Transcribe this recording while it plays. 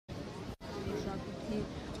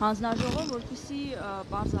աշխատանքի հանձնաժողով, որպեսզի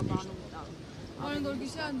պարզաբանում տա։ Գևորգ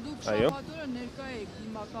Գորգիսյան, դուք շաբաթօրը ներկա եք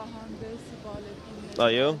դիմակահանդես բալետի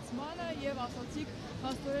ներկայացմանը եւ ասացիք,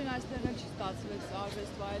 հաստորեն այստեղ էլ չստացվեց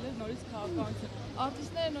արվեստ վայելել նորից քաղաքականություն։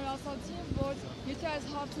 Արտիստները նոր ասացին, որ եթե այս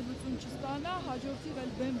հարցը լուծում չստանա, հաջորդիվ էլ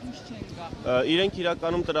բեմ դուրս չեն գա։ Իրենք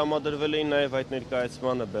իրականում տրամադրվել էին նաեւ այդ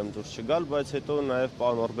ներկայացմանը բեմ դուրս չգալ, բայց հետո նաեւ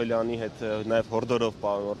պարոն Օրբելյանի հետ, նաեւ հորդորով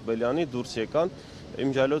պարոն Օրբելյանի դուրս եկան։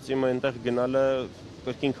 Իմ ջալոց իմը այնտեղ գնալը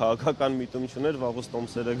կրկին քաղաքական միտում չուներ, վաղուց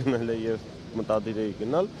տոմսերը գնել է եւ մտադիր էի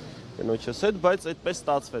գնալ կնոջս հետ, բայց այդպես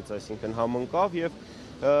ստացվեց, այսինքն համընկավ եւ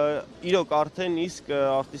իրոք արդեն իսկ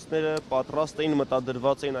արտիստները պատրաստ էին,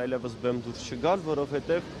 մտադրված էին այլևս բեմ դուրս չգալ,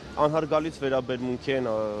 որովհետեւ անհարգալից վերաբերմունքի են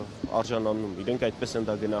արժանանում, իրենք այդպես են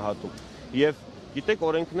դա գնահատում։ Եվ գիտեք,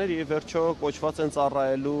 օրենքներ եւ վերջո կոչված են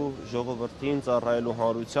ծառայելու ժողովրդին, ծառայելու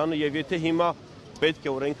հանրությանը եւ եթե հիմա պետք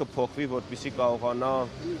է օրենքը փոխվի, որպեսզի կարողանա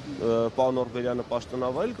պարոն Օրբելյանը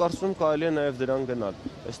պաշտոնավարել, կարծում եմ կարելի է նաև դրան գնալ։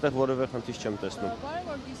 Այստեղ որևէ խնդիր չեմ տեսնում։ Պարոն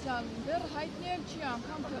Գորգիսյան, դեռ հայտնի չի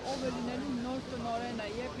անգամ թե ով է լինելու նոր տնօրենը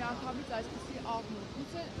եւ միանգամից այսպեսի աղմուկ։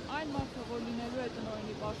 Գուցե այն մարդը, որ լինելու է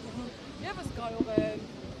տնօրենի պաշտոնում, եւս կարող է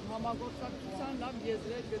համագործակցության լավ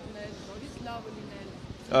եզրեր գտնել, նորից լավը լինել։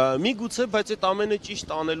 Միգուցե, բայց այդ ամենը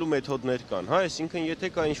ճիշտ անելու մեթոդներ կան, հա, այսինքն եթե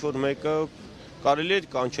կա ինչ-որ մեկը կարելի էր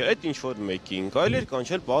կանչել այդ ինչ-որ մեկին, կարելի էր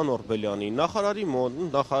կանչել պարոն Օրբելյանին, նախարարի մոտ,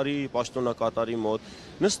 նախարարի պաշտոնակատարի մոտ,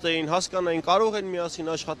 նստեին, հասկանային, կարող են միասին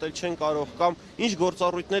աշխատել, չեն կարող, կամ ինչ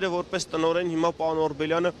գործառույթները որպես տնօրեն հիմա պարոն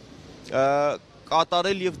Օրբելյանը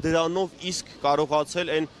կատարել եւ դրանով իսկ կարողացել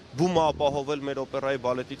այն բումը ապահովել մեր օպերայի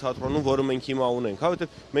բալետի թատրոնում, որը մենք հիմա ունենք, հա,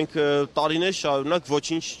 որտեղ մենք տարիներ շարունակ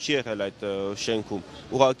ոչինչ չի եղել այդ շենքում։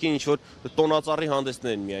 Ուղղակի ինչ որ տոնածառի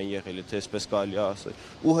հանդեսներ են միայն եղել, թե այսպես կարելի է ասել։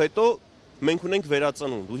 Ու հետո մենք ունենք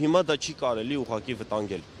վերածնունդ, ու հիմա դա չի կարելի ուղղակի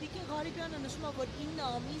վտանգել։ Նազենի Ղարիբյանը նշում է, որ 9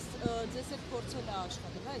 ամիս ձեզ հետ փորձել է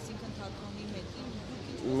աշխատել, հա, այսինքն թատրոնի հետ։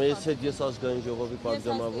 Մեզ հետ ես ազգային ժողովի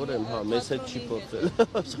պատգամավոր եմ, հա, մեզ հետ չի փորձել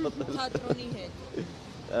աշխատել։ Թատրոնի հետ։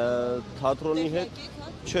 Թատրոնի հետ,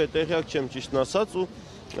 չէ, տեղյակ չեմ ճիշտն ասած, ու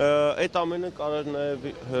այդ ամենը կարող նաև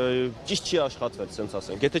ճիշտ չի աշխատվել, ասենք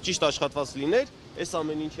ասենք։ Եթե ճիշտ աշխատված լիներ, այս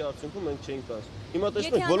ամեն ինչի արդյունքում մենք չէինք ասում։ Հիմա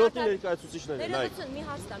տեսնում եք, ոլորտի ներկայացուցիչներ են, այ։ Մի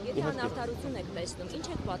հարց տամ, եթե անարդարություն եք տեսնում, ինչ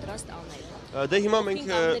եք պատրաստ անել։ Դե հիմա մենք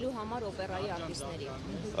կանգնելու համար օպերայի արտիստների։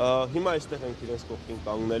 Հիմա այստեղ ենք իրենց կողքին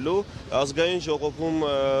կանգնելու։ Ազգային ժողովում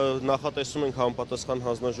նախատեսում ենք համապատասխան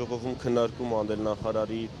հանձնաժողովում քննարկում անել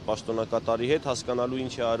նախարարի պաշտոնակատարի հետ, հասկանալու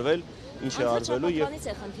ինչ է արվել, ինչ է արվելու եւ Անցած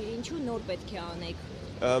շաբաթվանից է խնդիրը, ինչու նոր պետք է անեք։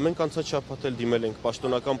 Մենք անցած շաբաթ էլ դիմել ենք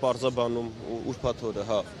պաշտոնական պարզաբանում ուրբաթ օրը,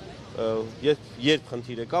 հա։ Երբ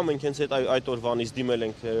խնդիրը կա, մենք հենց այդ օրվանից դիմել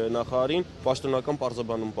ենք նախարարին, պաշտոնական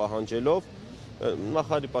պարզաբանում պահանջելով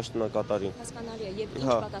նախարարի պաշտոնակատարին։ Հասկանալի է, եւ ինչ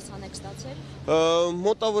պատասխան եք ստացել։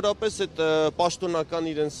 Մոտավորապես այդ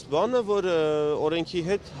պաշտոնական իրենց բանը, որ օրենքի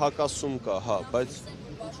հետ հակասում կա, հա, բայց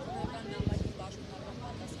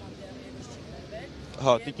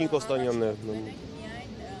հա, Տիկին Կոստանյանն է։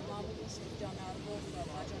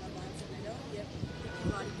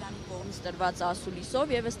 Տրված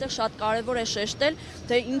ասուլիսով եւ այստեղ շատ կարեւոր է շեշտել,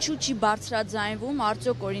 թե ինչու չի բարձրաձայնվում,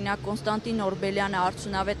 արդյոք օրինակ Կոնստանտին Օրբելյանը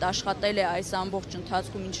արդյունավետ աշխատել է այս ամբողջ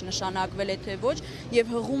ընթացքում, ինչ նշանակվել է թե ոչ,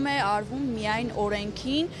 եւ հղում է արվում միայն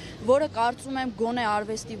օրենքին, որը կարծում եմ գոնե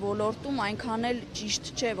արվեստի ոլորտում այնքան էլ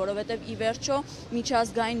ճիշտ չէ, որովհետեւ ի վերջո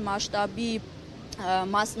միջազգային մասշտաբի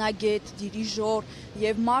մասնագետ, դիրիժոր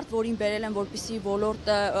եւ մարդ, որին բերել են, որպեսզի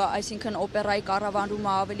ոլորտը, այսինքն օպերայի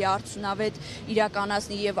կառավարումը ավելի արդյունավետ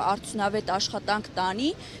իրականացնի եւ արդյունավետ աշխատանք տանի,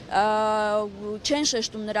 չեն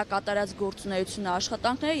շեշտում նրա կատարած գործունեությունը,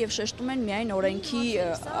 աշխատանքները եւ շեշտում են միայն օրենքի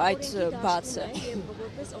այդ բացը։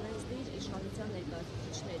 Որպես օրենսդիր իշխանության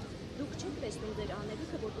ներկայացուցիչներ, դուք չեք տեսնում ձեր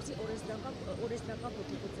անելիքը, որպեսզի օրենսդրական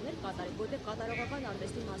փոփոխություններ կատարեք, որտեղ կատարողական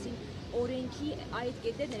արվեստի մասին օրենքի այդ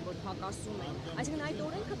կետերն են, որ հակասում են։ Այսինքն այդ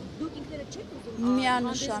օրենքը դուք ինքներդ չեք ուզում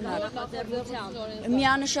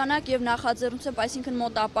միանշանակ եւ նախաձեռնությամբ, այսինքն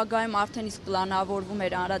մոտ ապագայում արդեն իսկ պլանավորվում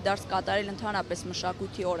էր անդրադարձ կատարել ընդհանրապես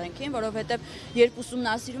մշակույթի օրենքին, որովհետեւ երբ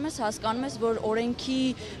ուսումնասիրում ես, հասկանում ես, որ օրենքի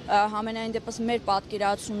համենայն դեպս մեր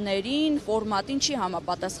պատկերացումներին, ֆորմատին չի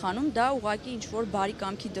համապատասխանում, դա ուղղակի ինչ որ բարի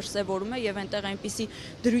կամքի դրսևորում է եւ այնտեղ այնպիսի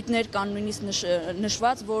դրույթներ կան նույնիսկ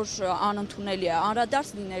նշված, որ անընդունելի է, անդրադարձ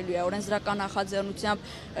լինելու է օրենսդրական նախաձեռնությամբ,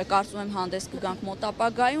 կարծում եմ հանդես կգանք մոտ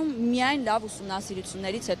ապագայում միայն լավ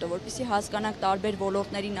ուսումնասիրություններից հետո, որպեսզի հասկանանք տարբեր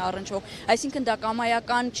ոլորտներին առնչվող, այսինքն դա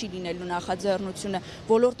կամայական չի լինելու նախաձեռնությունը,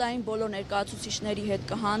 ոլորտային բոլոր ներկայացուցիչների հետ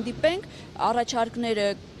կհանդիպենք, առաջարկները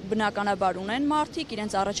բնականաբար ունեն մարդիկ,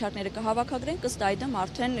 իրենց առաջարկները կհավաքագրենք, ըստ այդմ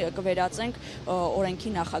արդեն կվերածենք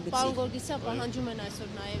օրենքի նախագծի։ Պարոն Գորգիսյան, պահանջում են այսօր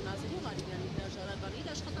նաև Նազենի Ղարիբյանի դաշնականի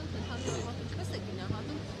աշխատանքը ընդհանրապես ինչպես է գնահատում։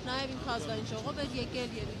 ինքը ազգային ժողով էր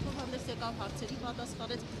եկել, ելույթով հանդես եկավ, հարցերի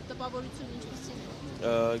պատասխանեց, տպավորությունը ինչպիսին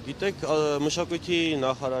է։ Գիտեք, մշակույթի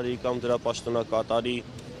նախարարի կամ դրա պաշտոնակատարի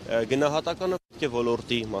գնահատականը պետք է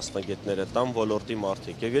ոլորտի մասնագետները տան, ոլորտի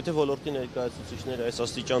մարդիկ։ Եվ եթե ոլորտի ներկայացուցիչները այս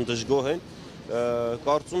աստիճան դժգոհ են,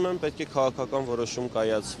 կարծում եմ պետք է քաղաքական որոշում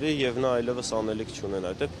կայացվի եւ նա այլևս անելիք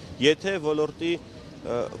չունենա։ Եթե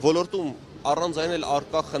ոլորտում առանց այն էլ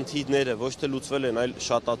արկա խնդիրները ոչ թե լուծվել են, այլ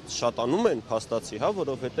շատանում են փաստացի, հա,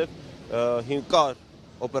 որովհետեւ կար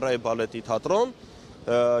օպերայի բալետի թատրոն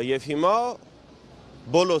եւ հիմա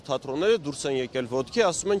բոլոր թատրոնները դուրս են եկել ոտքի,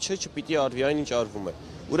 ասում են չէ, չպիտի արվի այն ինչ արվում է։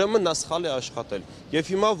 Ուրեմն նա սխալ է աշխատել եւ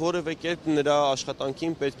հիմա որևէ կերպ նրա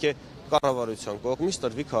աշխատանքին պետք է կառավարության կողմից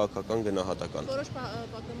տրվի քաղաքական գնահատական։ Որոշ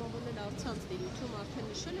պատգամավորներ առցանց դիրույթում արդեն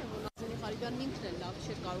նշել են, որ Նազենի Ղարիբյանն ինքն էլ լավ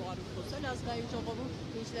չէր կարողանում խոսել ազգային ժողովում,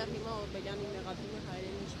 մինչդեռ հիմա Օրբելյանի մեղադրումը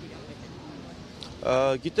հայերենին չի տիրապետել։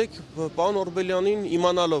 Գիտեք, պարոն Օրբելյանին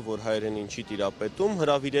իմանալով, որ հայերենին չի տիրապետում,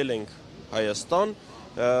 հրավիրել ենք Հայաստան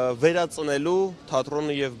վերածնելու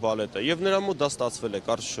թատրոնը եւ բալետը եւ նրա մոտ դա ստացվել է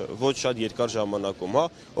ոչ շատ երկար ժամանակում, հա,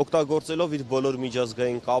 օգտագործելով իր բոլոր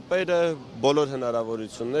միջազգային կապերը, բոլոր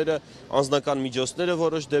հնարավորությունները, անձնական միջոցները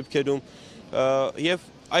որոշ դեպքերում եւ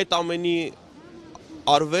այդ ամենի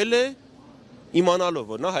արվել է իմանալով,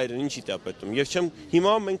 որ նա հայերենին չի տիրապետում եւ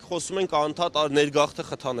հիմա մենք խոսում ենք անդադ ներգաղթը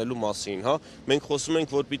խթանելու մասին, հա, մենք խոսում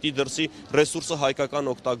ենք, որ պիտի դրսի ռեսուրսը հայկական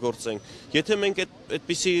օգտագործենք։ Եթե մենք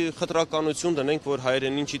այդպիսի խտրականություն դնենք, որ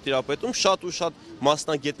հայերենին չի տիրապետում, շատ ու շատ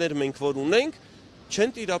մասնագետներ մենք որ ունենք,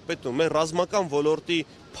 չեն տիրապետում։ Մեր ռազմական ոլորտի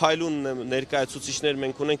փայլուն ներկայացուցիչներ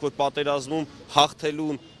մենք ունենք, որ պատերազմում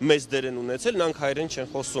հաղթելուն մեծ դեր են ունեցել, նրանք հայերեն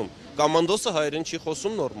չեն խոսում։ Կոմանդոսը հայերեն չի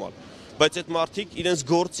խոսում նորմալ։ Բայց այդ մարդիկ իրենց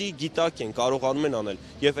գործի գիտակ են, կարողանում են անել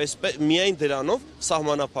եւ միայն դրանով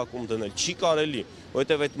սահմանափակում դնել չի կարելի,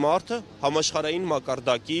 որովհետեւ այդ մարդը համաշխարհային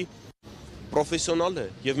մակարդակի պրոֆեսիոնալ է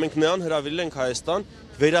եւ մենք նրան հրավիրել ենք Հայաստան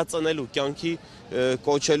վերածնելու, կյանքի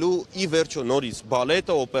կոչելու ի վերջո նորից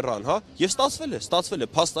բալետը, օպերան, հա, եւ ստացվել է,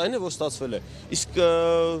 փաստային է, որ ստացվել է։ Իսկ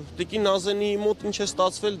տիկին Նազենի մոտ ինչ է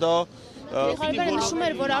ստացվել, դա Ղարիբյանը նշում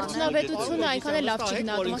էր, որ արդյունավետությունը այնքան էլ լավ չի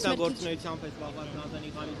գնահատում, ասում եք գործունեությամբ է զբաղված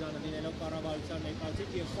Նազենի Ղարիբյանը լինելով կառավարության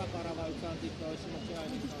ներկայացուցիչ եւ սա կառավարության դիրքորոշումը չէ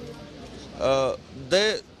այն։ Դե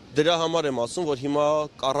դրա համար եմ ասում, որ հիմա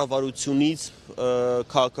կառավարությունից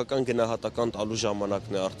քաղաքական գնահատական տալու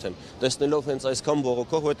ժամանակն է արդեն։ Տեսնելով հենց այսքան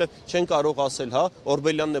բողոքող, որովհետեւ չեն կարող ասել, հա,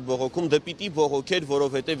 Օրբելյանն է բողոքում, դե պիտի բողոքեր,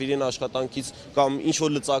 որովհետեւ իրեն աշխատանքից կամ ինչ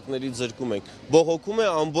որ լծակներից զրկում ենք։ Բողոքում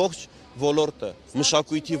է ամբողջ ոլորտը,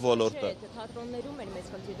 մշակույթի ոլորտը։ Թատրոններում են մեծ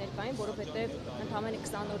խնդիրներ կային, որովհետև ընդամենը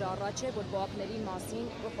 20 օր առաջ է, որ փողակների մասին,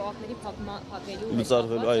 փողակների փակելու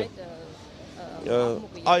լուծարվելու,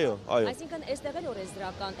 այո։ Այսինքն այստեղ էլ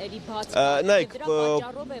օրենսդրական էլի բաց նայեք,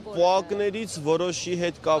 փողակներից որոշի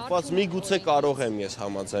հետ կապված միգուցե կարող եմ ես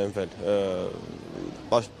համաձայնվել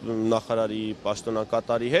նախարարի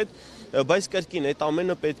պաշտոնակատարի հետ, բայց կրկին այդ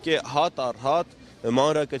ամենը պետք է հատ առ հատ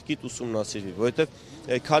մանրակրկիտ ուսումնասիրվի, որովհետև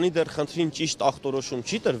քանի դեռ խնդրին ճիշտ ախտորոշում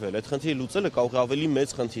չի տրվել, այդ խնդրի լուծելը կարող է ավելի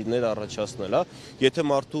մեծ խնդիրներ առաջացնել, հա, եթե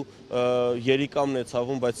մարդու երիկամն է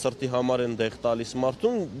ցավում, բայց սրտի համար են դեղ տալիս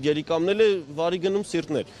մարդուն, երիկամն էլ է վարի գնում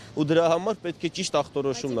սիրտներ, ու դրա համար պետք է ճիշտ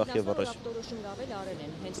ախտորոշում նախ եւ առաջ։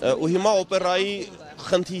 Ու հիմա օպերայի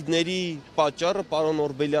խնդիրների պատճառը պարոն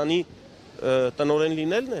Օրբելյանի տնօրեն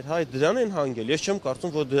լինելն էր, հա, դրան են հանգել, ես չեմ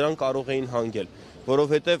կարծում, որ դրան կարող էին հանգել,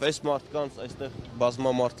 որովհետև այս մարդկանց այստեղ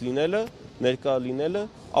բազմամարդ լինելը, ներկա լինելը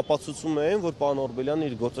ապացուցում է այն, որ պարոն Օրբելյանը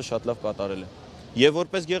իր գործը շատ լավ կատարել է։ Եվ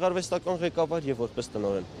որպես գեղարվեստական ղեկավար, եւ որպես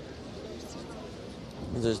տնօրեն։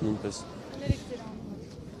 Ձեզ նույնպես։